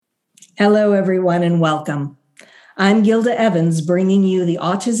Hello, everyone, and welcome. I'm Gilda Evans, bringing you the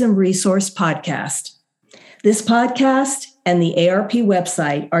Autism Resource Podcast. This podcast and the ARP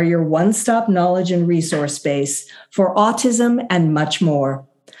website are your one-stop knowledge and resource base for autism and much more.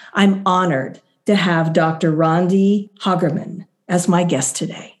 I'm honored to have Dr. Randi Hagerman as my guest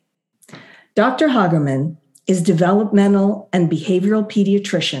today. Dr. Hagerman is developmental and behavioral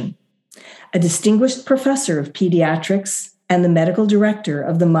pediatrician, a distinguished professor of pediatrics, and the medical director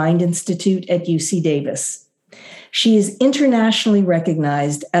of the Mind Institute at UC Davis. She is internationally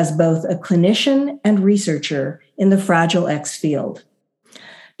recognized as both a clinician and researcher in the Fragile X field.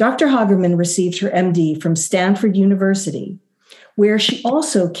 Dr. Hagerman received her MD from Stanford University, where she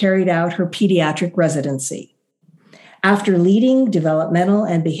also carried out her pediatric residency. After leading developmental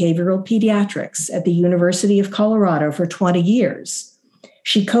and behavioral pediatrics at the University of Colorado for 20 years,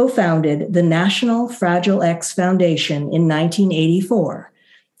 she co-founded the National Fragile X Foundation in 1984,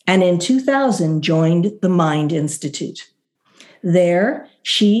 and in 2000 joined the Mind Institute. There,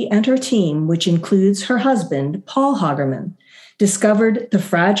 she and her team, which includes her husband, Paul Hagerman, discovered the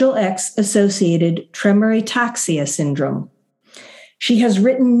Fragile X-associated tremor ataxia syndrome. She has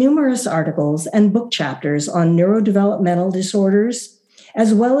written numerous articles and book chapters on neurodevelopmental disorders,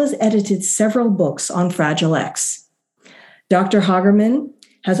 as well as edited several books on Fragile X. Dr. Hagerman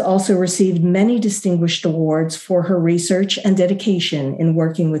has also received many distinguished awards for her research and dedication in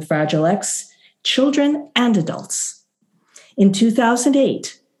working with Fragile X children and adults. In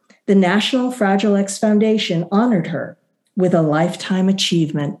 2008, the National Fragile X Foundation honored her with a Lifetime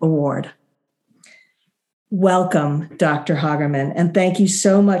Achievement Award. Welcome, Dr. Hagerman, and thank you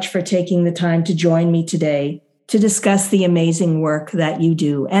so much for taking the time to join me today to discuss the amazing work that you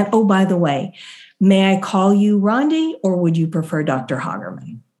do. And oh, by the way, may I call you Randi, or would you prefer Dr.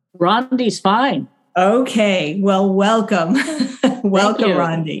 Hagerman? Randi's fine. Okay, well, welcome. Welcome,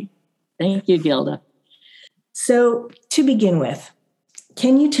 Randi. Thank you, Gilda. So to begin with,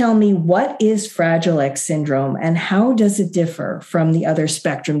 can you tell me what is Fragile X syndrome and how does it differ from the other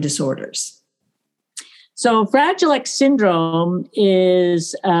spectrum disorders? So Fragile X syndrome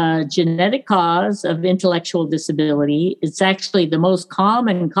is a genetic cause of intellectual disability. It's actually the most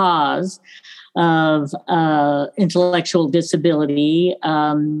common cause of intellectual disability.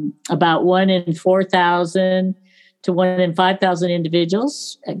 About 1 in 4,000 to 1 in 5,000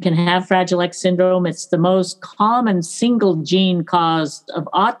 individuals can have Fragile X syndrome. It's the most common single gene cause of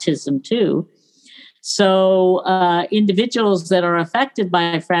autism too. So individuals that are affected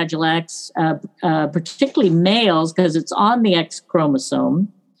by Fragile X, particularly males, because it's on the X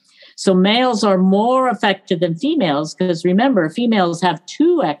chromosome. So males are more affected than females because remember, females have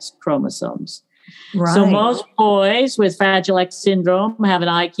 2 X chromosomes. Right. So most boys with Fragile X syndrome have an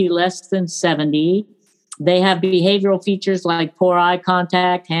IQ less than 70. They have behavioral features like poor eye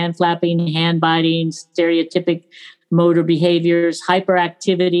contact, hand flapping, hand biting, stereotypic motor behaviors,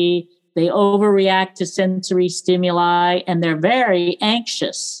 hyperactivity. They overreact to sensory stimuli, and they're very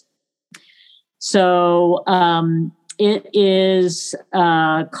anxious. So it is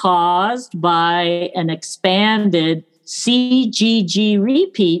caused by an expanded CGG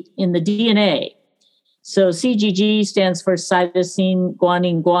repeat in the DNA. So CGG stands for cytosine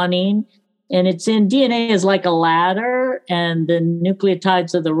guanine guanine, and it's in DNA is like a ladder, and the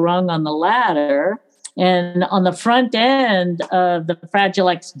nucleotides are the rung on the ladder. And on the front end of the Fragile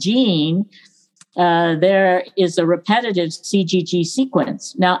X gene, there is a repetitive CGG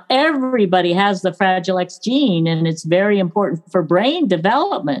sequence. Now, everybody has the Fragile X gene, and it's very important for brain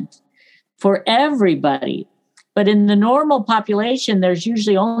development for everybody. But in the normal population, there's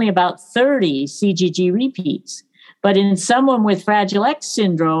usually only about 30 CGG repeats. But in someone with Fragile X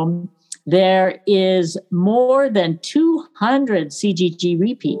syndrome, there is more than 200 CGG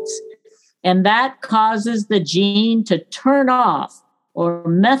repeats. And that causes the gene to turn off or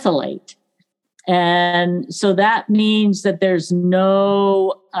methylate. And so that means that there's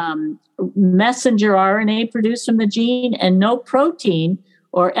no messenger RNA produced from the gene and no protein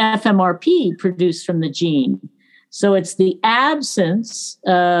or FMRP produced from the gene. So it's the absence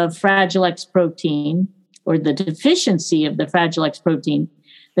of Fragile X protein or the deficiency of the Fragile X protein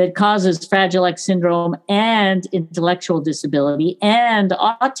that causes Fragile X syndrome and intellectual disability and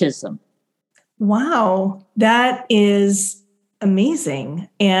autism. Wow, that is amazing.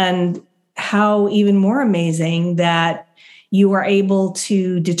 And how even more amazing that you are able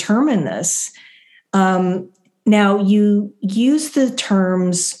to determine this. Now, you use the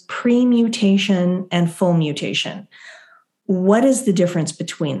terms pre-mutation and full mutation. What is the difference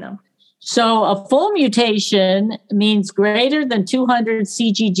between them? So a full mutation means greater than 200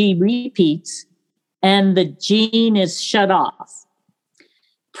 CGG repeats, and the gene is shut off.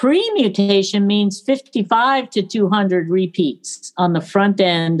 Pre-mutation means 55 to 200 repeats on the front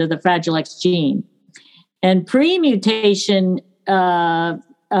end of the Fragile X gene. And pre-mutation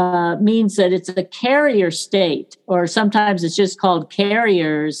means that it's a carrier state, or sometimes it's just called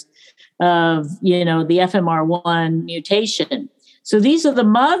carriers of, the FMR1 mutation. So these are the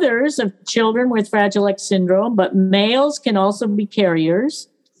mothers of children with Fragile X syndrome, but males can also be carriers.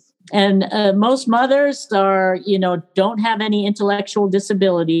 And most mothers don't have any intellectual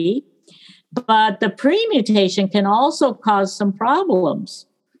disability, but the pre-mutation can also cause some problems.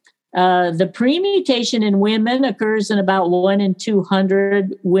 The pre-mutation in women occurs in about 1 in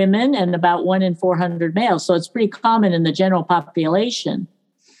 200 women and about 1 in 400 males. So it's pretty common in the general population.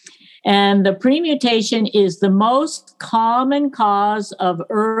 And the pre-mutation is the most common cause of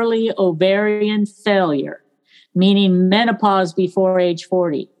early ovarian failure, meaning menopause before age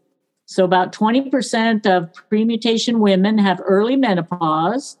 40. So about 20% of pre-mutation women have early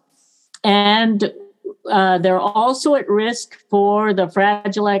menopause, and they're also at risk for the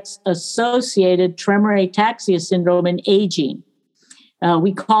Fragile X associated tremor ataxia syndrome in aging.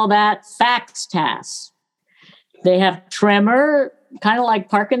 We call that FXTAS. They have tremor, kind of like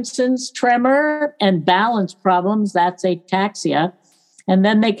Parkinson's tremor, and balance problems, that's ataxia. And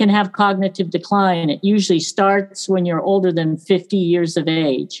then they can have cognitive decline. It usually starts when you're older than 50 years of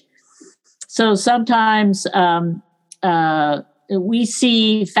age. So sometimes we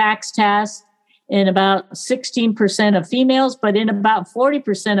see FXTAS in about 16% of females, but in about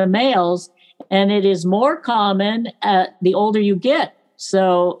 40% of males. And it is more common the older you get.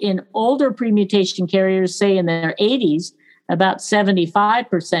 So in older pre-mutation carriers, say in their 80s, about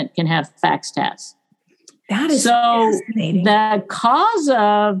 75% can have FXTAS. That is so fascinating. The cause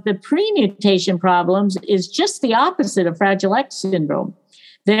of the pre-mutation problems is just the opposite of Fragile X syndrome.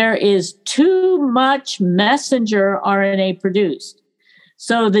 There is too much messenger RNA produced.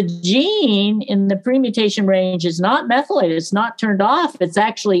 So the gene in the pre-mutation range is not methylated. It's not turned off. It's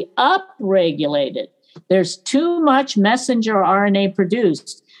actually upregulated. There's too much messenger RNA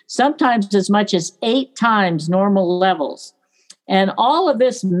produced, sometimes as much as 8 times normal levels. And all of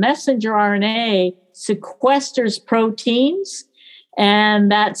this messenger RNA sequesters proteins,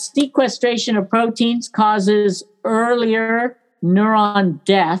 and that sequestration of proteins causes earlier neuron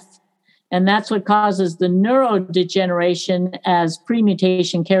death. And that's what causes the neurodegeneration as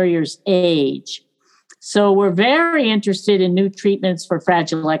pre-mutation carriers age. So we're very interested in new treatments for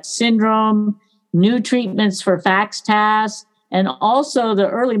Fragile X syndrome, new treatments for FXTAS, and also the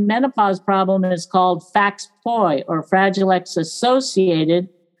early menopause problem is called FAXPOI, or Fragile X associated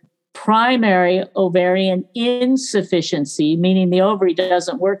primary ovarian insufficiency, meaning the ovary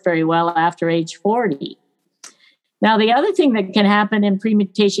doesn't work very well after age 40. Now, the other thing that can happen in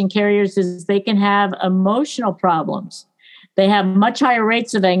pre-mutation carriers is they can have emotional problems. They have much higher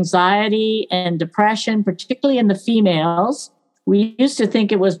rates of anxiety and depression, particularly in the females. We used to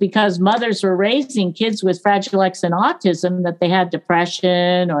think it was because mothers were raising kids with Fragile X and autism that they had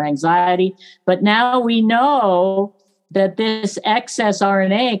depression or anxiety. But now we know that this excess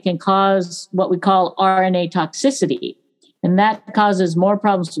RNA can cause what we call RNA toxicity. And that causes more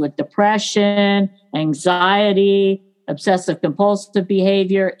problems with depression, anxiety, obsessive compulsive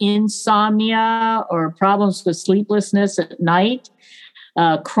behavior, insomnia, or problems with sleeplessness at night,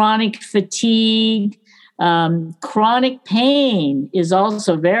 chronic fatigue, chronic pain is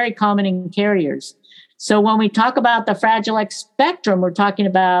also very common in carriers. So when we talk about the Fragile X spectrum, we're talking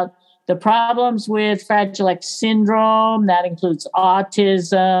about the problems with Fragile X syndrome. That includes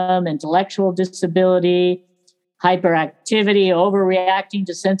autism, intellectual disability, hyperactivity, overreacting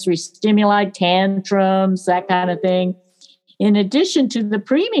to sensory stimuli, tantrums, that kind of thing. In addition to the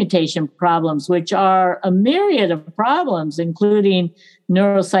pre-mutation problems, which are a myriad of problems, including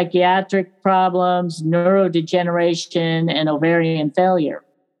neuropsychiatric problems, neurodegeneration, and ovarian failure.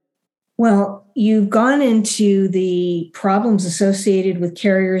 Well, you've gone into the problems associated with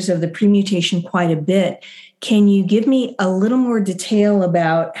carriers of the pre-mutation quite a bit. Can you give me a little more detail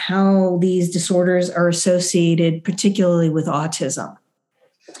about how these disorders are associated, particularly with autism?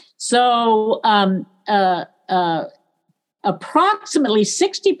 So, approximately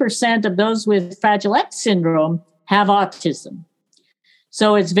 60% of those with Fragile X syndrome have autism.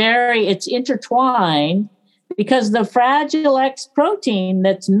 So it's intertwined because the Fragile X protein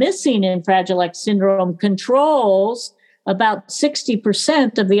that's missing in Fragile X syndrome controls about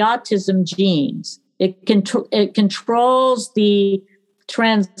 60% of the autism genes. It controls the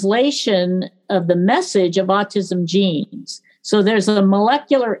translation of the message of autism genes. So there's a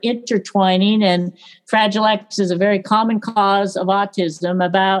molecular intertwining, and Fragile X is a very common cause of autism.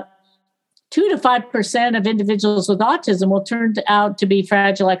 About 2 to 5% of individuals with autism will turn out to be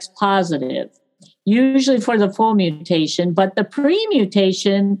Fragile X positive, usually for the full mutation, but the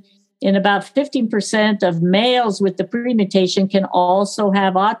pre-mutation in about 15% of males with the pre-mutation can also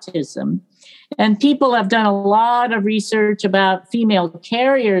have autism. And people have done a lot of research about female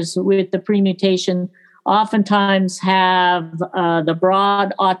carriers with the pre-mutation oftentimes have the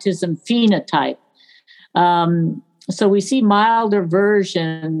broad autism phenotype. So we see milder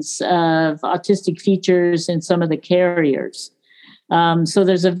versions of autistic features in some of the carriers. So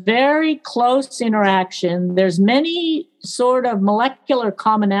there's a very close interaction. There's many sort of molecular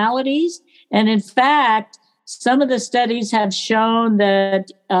commonalities. And in fact, some of the studies have shown that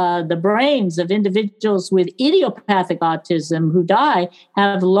the brains of individuals with idiopathic autism who die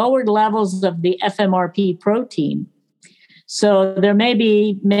have lowered levels of the FMRP protein. So there may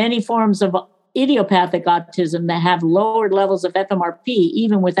be many forms of idiopathic autism that have lowered levels of FMRP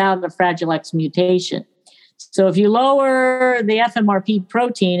even without a Fragile X mutation. So if you lower the FMRP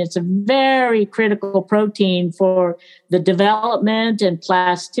protein, it's a very critical protein for the development and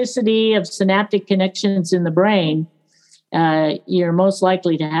plasticity of synaptic connections in the brain. You're most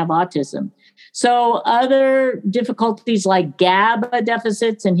likely to have autism. So other difficulties like GABA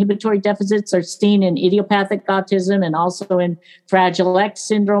deficits, inhibitory deficits, are seen in idiopathic autism and also in Fragile X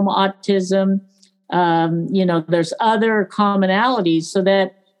syndrome autism. There's other commonalities, so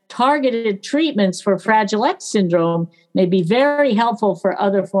that targeted treatments for Fragile X syndrome may be very helpful for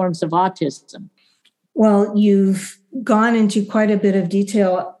other forms of autism. Well, you've gone into quite a bit of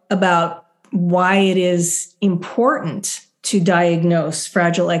detail about why it is important to diagnose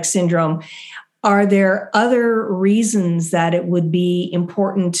Fragile X syndrome. Are there other reasons that it would be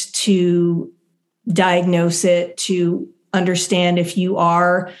important to diagnose it, to understand if you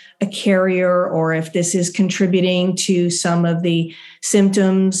are a carrier or if this is contributing to some of the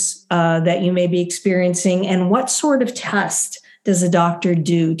symptoms that you may be experiencing? And what sort of test does a doctor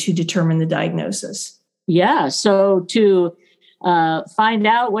do to determine the diagnosis? Yeah, so to find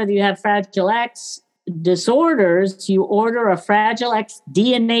out whether you have Fragile X disorders, you order a Fragile X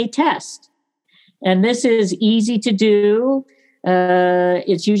DNA test. And this is easy to do.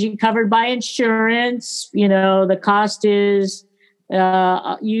 It's usually covered by insurance. The cost is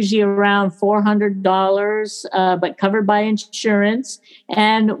usually around $400, but covered by insurance.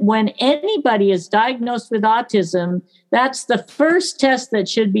 And when anybody is diagnosed with autism, that's the first test that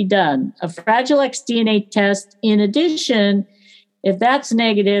should be done, a Fragile X DNA test. In addition, if that's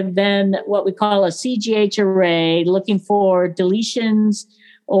negative, then what we call a CGH array, looking for deletions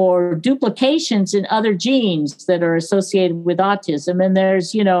or duplications in other genes that are associated with autism. And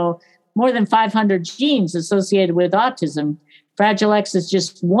there's, more than 500 genes associated with autism. Fragile X is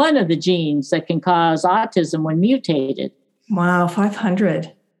just one of the genes that can cause autism when mutated. Wow,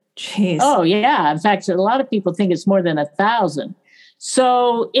 500. Jeez. Oh, yeah. In fact, a lot of people think it's more than 1,000.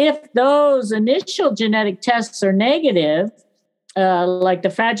 So if those initial genetic tests are negative, like the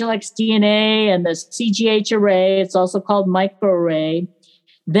Fragile X DNA and the CGH array, it's also called microarray,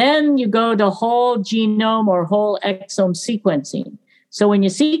 then you go to whole genome or whole exome sequencing. So when you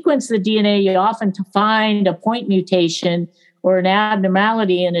sequence the DNA, you often find a point mutation or an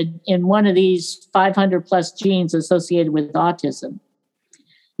abnormality in one of these 500 plus genes associated with autism.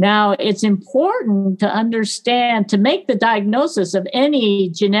 Now, it's important to understand, to make the diagnosis of any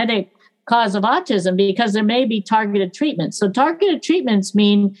genetic cause of autism, because there may be targeted treatments. So targeted treatments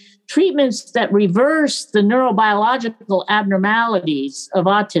mean treatments that reverse the neurobiological abnormalities of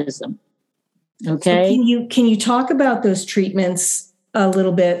autism. Okay. So can you talk about those treatments a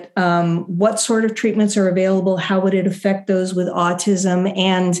little bit? What sort of treatments are available? How would it affect those with autism?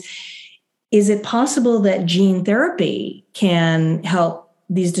 And is it possible that gene therapy can help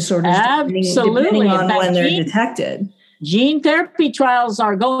these disorders depending on when they're detected? Gene therapy trials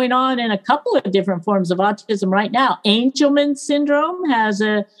are going on in a couple of different forms of autism right now. Angelman syndrome has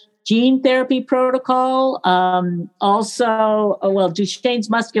a gene therapy protocol.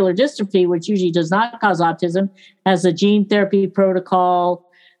 Duchenne's muscular dystrophy, which usually does not cause autism, has a gene therapy protocol.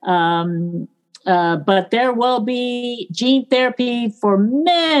 But there will be gene therapy for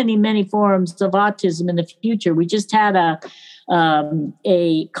many, many forms of autism in the future. We just had a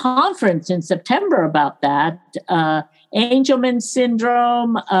conference in September about that. Angelman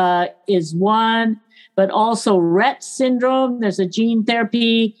syndrome is one, but also Rett syndrome. There's a gene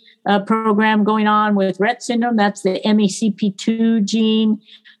therapy program going on with Rett syndrome. That's the MECP2 gene.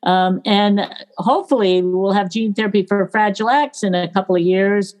 And hopefully we'll have gene therapy for Fragile X in a couple of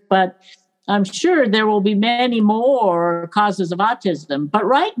years, but I'm sure there will be many more causes of autism. But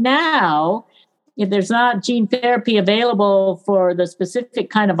right now, if there's not gene therapy available for the specific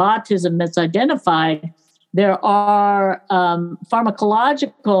kind of autism that's identified, there are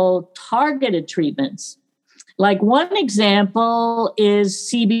pharmacological targeted treatments. Like one example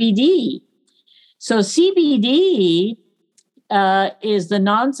is CBD. So CBD is the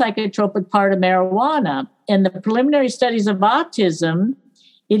non-psychotropic part of marijuana. And the preliminary studies of autism,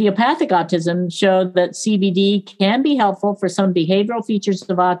 idiopathic autism, show that CBD can be helpful for some behavioral features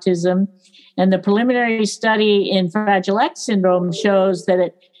of autism. And the preliminary study in Fragile X syndrome shows that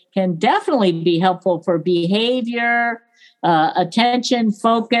it can definitely be helpful for behavior, attention,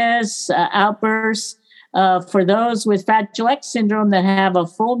 focus, outbursts, for those with Fragile X syndrome that have a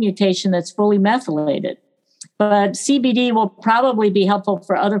full mutation that's fully methylated. But CBD will probably be helpful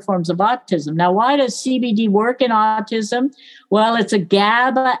for other forms of autism. Now, why does CBD work in autism? Well, it's a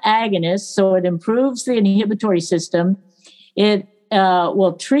GABA agonist, so it improves the inhibitory system. It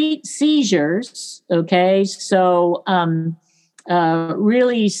will treat seizures, okay? So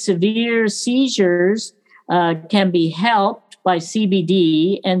really severe seizures can be helped by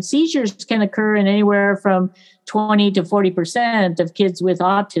CBD, and seizures can occur in anywhere from 20 to 40% of kids with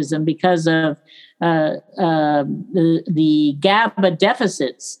autism because of the GABA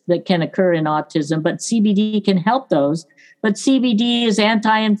deficits that can occur in autism, but CBD can help those. But CBD is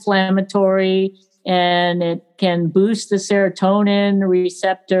anti-inflammatory and it can boost the serotonin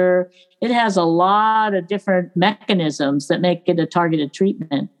receptor. It has a lot of different mechanisms that make it a targeted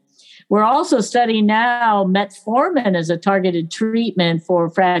treatment. We're also studying now metformin as a targeted treatment for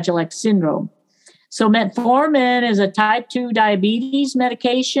Fragile X syndrome. So metformin is a type 2 diabetes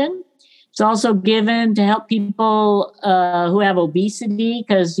medication. It's also given to help people who have obesity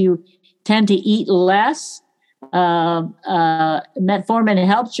because you tend to eat less. Metformin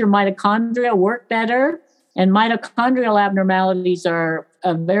helps your mitochondria work better, and mitochondrial abnormalities are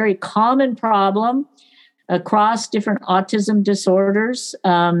a very common problem across different autism disorders.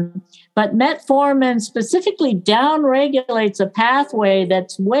 But metformin specifically downregulates a pathway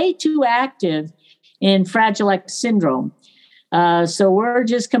that's way too active in Fragile X syndrome. So we're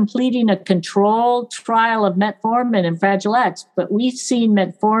just completing a controlled trial of metformin in Fragile X, but we've seen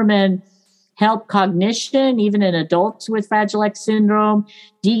metformin help cognition, even in adults with Fragile X syndrome,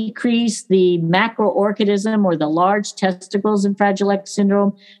 decrease the macroorchidism or the large testicles in Fragile X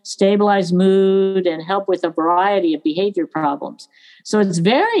syndrome, stabilize mood, and help with a variety of behavior problems. So it's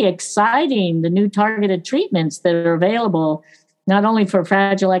very exciting, the new targeted treatments that are available, not only for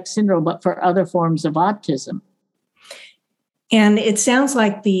Fragile X syndrome, but for other forms of autism. And it sounds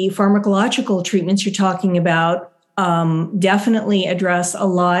like the pharmacological treatments you're talking about definitely address a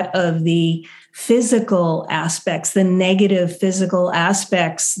lot of the physical aspects, the negative physical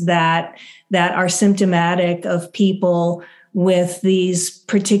aspects that are symptomatic of people with these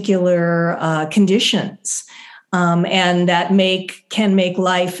particular conditions, and that can make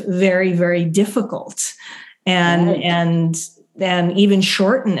life very, very difficult, and even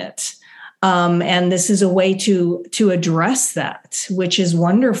shorten it. And this is a way to address that, which is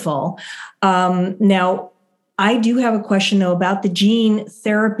wonderful. Now, I do have a question though about the gene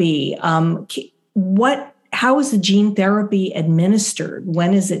therapy. How is the gene therapy administered?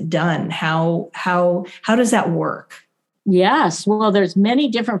 When is it done? How does that work? Yes, well, there's many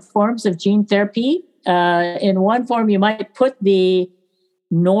different forms of gene therapy. In one form, you might put the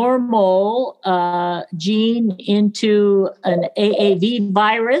normal gene into an AAV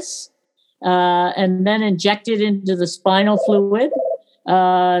virus and then inject it into the spinal fluid.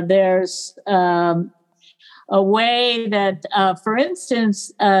 There's a way that, for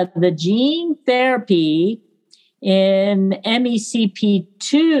instance, the gene therapy in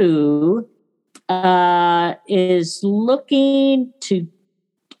MECP2 is looking to,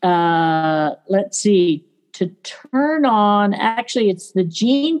 to turn on, actually, it's the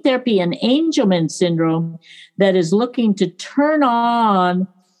gene therapy in Angelman syndrome that is looking to turn on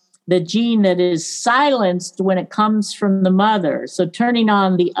the gene that is silenced when it comes from the mother. So turning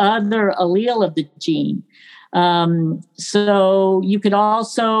on the other allele of the gene. So you could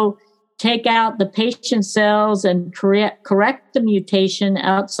also take out the patient cells and correct the mutation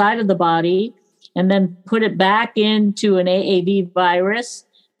outside of the body and then put it back into an AAV virus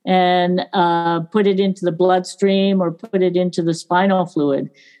and put it into the bloodstream or put it into the spinal fluid.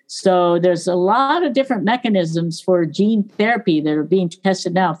 So there's a lot of different mechanisms for gene therapy that are being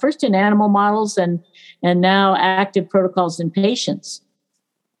tested now, first in animal models and now active protocols in patients.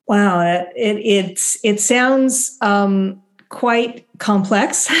 Wow, it sounds quite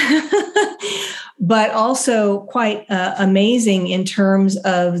complex, but also quite amazing in terms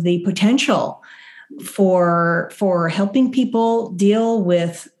of the potential for helping people deal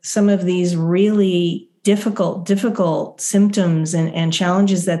with some of these really difficult symptoms and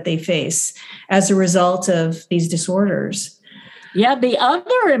challenges that they face as a result of these disorders. Yeah, the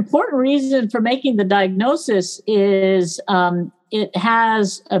other important reason for making the diagnosis is it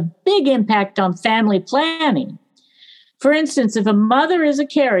has a big impact on family planning. For instance, if a mother is a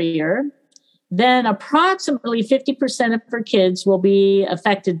carrier, then approximately 50% of her kids will be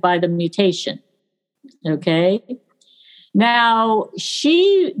affected by the mutation. Okay. Now,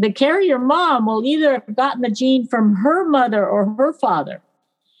 the carrier mom will either have gotten the gene from her mother or her father.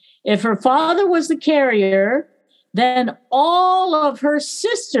 If her father was the carrier, then all of her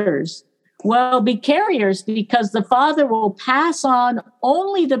sisters will be carriers because the father will pass on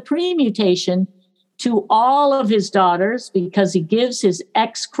only the pre-mutation to all of his daughters because he gives his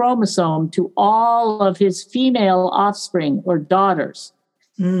X chromosome to all of his female offspring or daughters.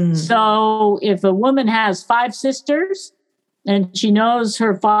 So if a woman has 5 sisters and she knows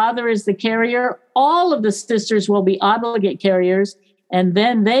her father is the carrier, all of the sisters will be obligate carriers, and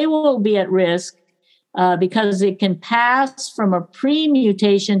then they will be at risk because it can pass from a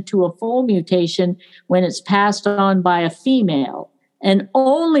pre-mutation to a full mutation when it's passed on by a female, and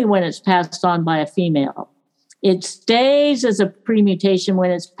only when it's passed on by a female. It stays as a pre-mutation when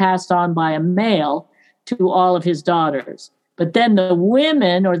it's passed on by a male to all of his daughters. But then the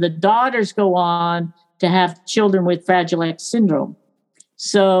women or the daughters go on to have children with Fragile X syndrome.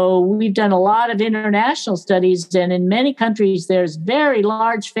 So we've done a lot of international studies, and in many countries, there's very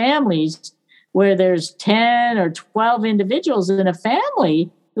large families where there's 10 or 12 individuals in a family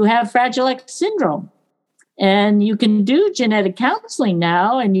who have Fragile X syndrome. And you can do genetic counseling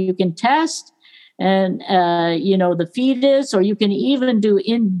now, and you can test and, the fetus, or you can even do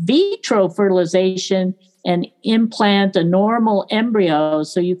in vitro fertilization and implant a normal embryo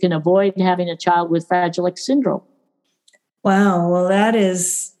so you can avoid having a child with Fragile X syndrome. Wow. Well, that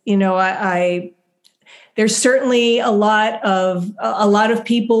is, there's certainly a lot of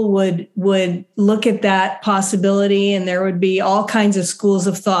people would look at that possibility, and there would be all kinds of schools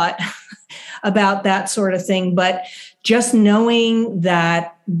of thought about that sort of thing. But just knowing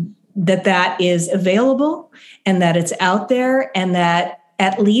that is available and that it's out there, and that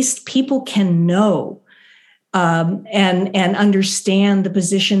at least people can know and understand the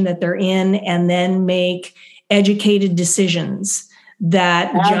position that they're in, and then make educated decisions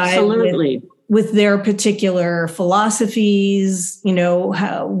that jive with their particular philosophies,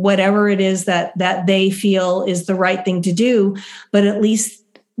 whatever it is that they feel is the right thing to do. But at least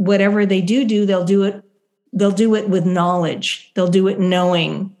whatever they do, they'll do it with knowledge. They'll do it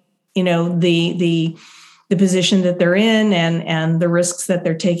knowing, the position that they're in and the risks that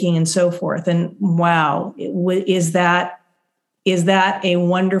they're taking and so forth. And wow, is that a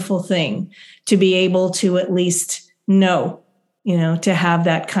wonderful thing to be able to at least know, to have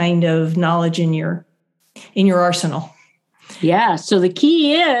that kind of knowledge in your arsenal. Yeah. So the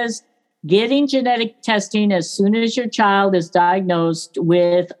key is getting genetic testing as soon as your child is diagnosed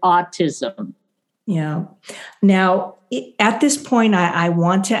with autism. Yeah. Now, at this point, I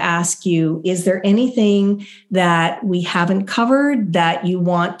want to ask you, is there anything that we haven't covered that you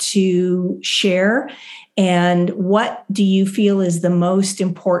want to share? And what do you feel is the most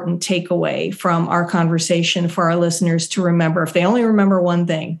important takeaway from our conversation for our listeners to remember? If they only remember one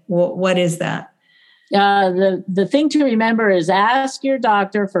thing, what is that? The thing to remember is ask your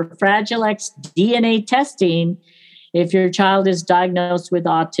doctor for Fragile X DNA testing if your child is diagnosed with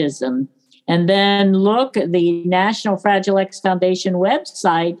autism. And then look at the National Fragile X Foundation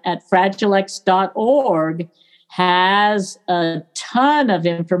website at fragilex.org. Has a ton of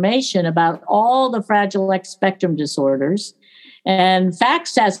information about all the Fragile X spectrum disorders. And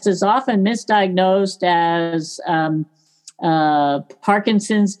FXTAS is often misdiagnosed as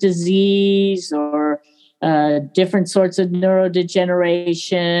Parkinson's disease or different sorts of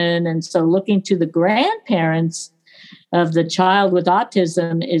neurodegeneration. And so looking to the grandparents of the child with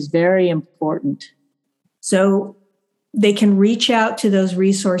autism is very important. So they can reach out to those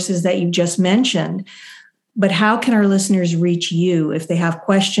resources that you've just mentioned. But how can our listeners reach you if they have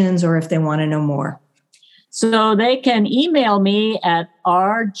questions or if they want to know more? So they can email me at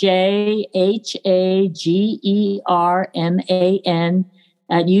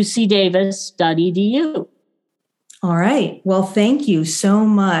rjhagerman@ucdavis.edu. All right. Well, thank you so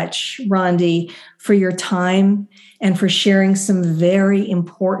much, Randi, for your time and for sharing some very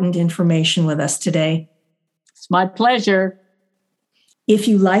important information with us today. It's my pleasure. If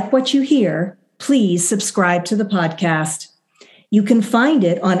you like what you hear, please subscribe to the podcast. You can find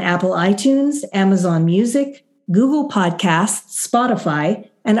it on Apple iTunes, Amazon Music, Google Podcasts, Spotify,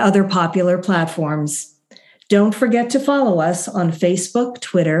 and other popular platforms. Don't forget to follow us on Facebook,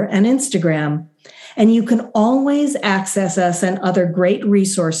 Twitter, and Instagram. And you can always access us and other great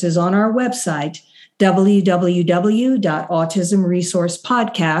resources on our website,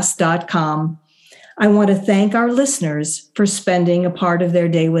 www.autismresourcepodcast.com. I want to thank our listeners for spending a part of their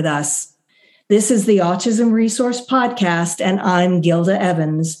day with us. This is the Autism Resource Podcast, and I'm Gilda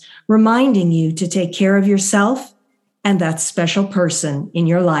Evans, reminding you to take care of yourself and that special person in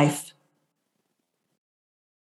your life.